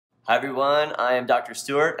Hi everyone, I am Dr.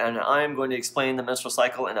 Stewart and I am going to explain the menstrual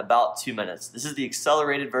cycle in about 2 minutes. This is the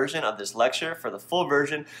accelerated version of this lecture. For the full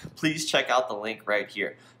version, please check out the link right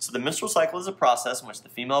here. So the menstrual cycle is a process in which the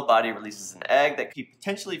female body releases an egg that can be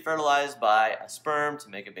potentially fertilized by a sperm to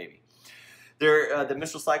make a baby. The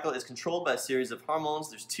menstrual cycle is controlled by a series of hormones.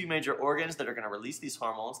 There's two major organs that are going to release these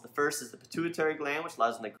hormones. The first is the pituitary gland, which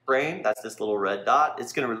lies in the brain. That's this little red dot.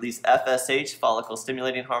 It's going to release FSH, follicle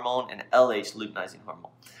stimulating hormone, and LH, luteinizing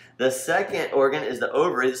hormone. The second organ is the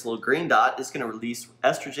ovary, this little green dot. It's going to release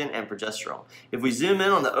estrogen and progesterone. If we zoom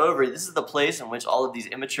in on the ovary, this is the place in which all of these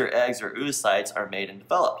immature eggs or oocytes are made and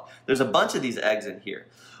developed. There's a bunch of these eggs in here.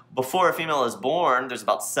 Before a female is born, there's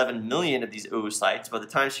about 7 million of these oocytes. By the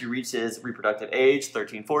time she reaches reproductive age,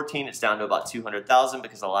 13, 14, it's down to about 200,000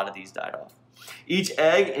 because a lot of these died off. Each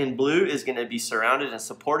egg in blue is going to be surrounded and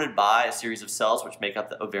supported by a series of cells which make up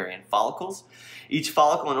the ovarian follicles. Each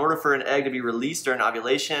follicle, in order for an egg to be released during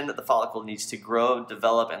ovulation, the follicle needs to grow,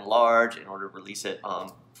 develop, and enlarge in order to release it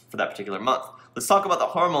for that particular month. Let's talk about the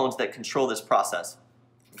hormones that control this process.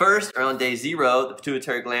 First, around day 0, the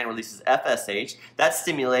pituitary gland releases FSH. That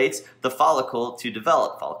stimulates the follicle to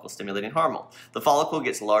develop, follicle-stimulating hormone. The follicle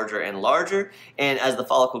gets larger and larger, and as the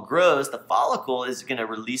follicle grows, the follicle is going to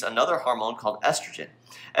release another hormone called estrogen.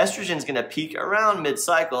 Estrogen is going to peak around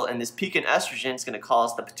mid-cycle, and this peak in estrogen is going to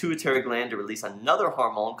cause the pituitary gland to release another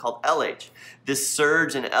hormone called LH. This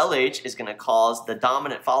surge in LH is going to cause the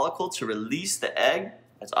dominant follicle to release the egg.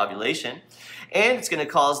 That's ovulation. And it's going to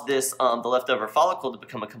cause this, the leftover follicle to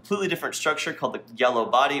become a completely different structure called the yellow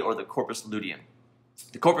body or the corpus luteum.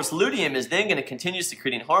 The corpus luteum is then going to continue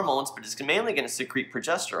secreting hormones, but it's mainly going to secrete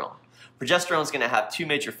progesterone. Progesterone is going to have two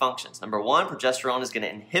major functions. Number one, progesterone is going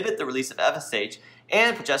to inhibit the release of FSH,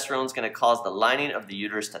 and progesterone is going to cause the lining of the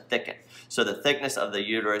uterus to thicken. So the thickness of the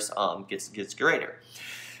uterus gets greater.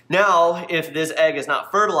 Now, if this egg is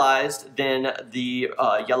not fertilized, then the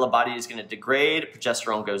yellow body is going to degrade,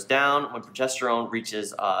 progesterone goes down. When progesterone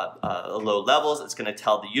reaches low levels, it's going to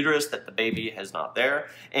tell the uterus that the baby is not there,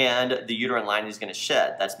 and the uterine lining is going to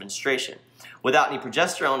shed. That's menstruation. Without any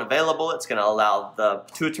progesterone available, it's going to allow the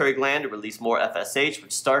pituitary gland to release more FSH,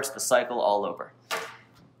 which starts the cycle all over.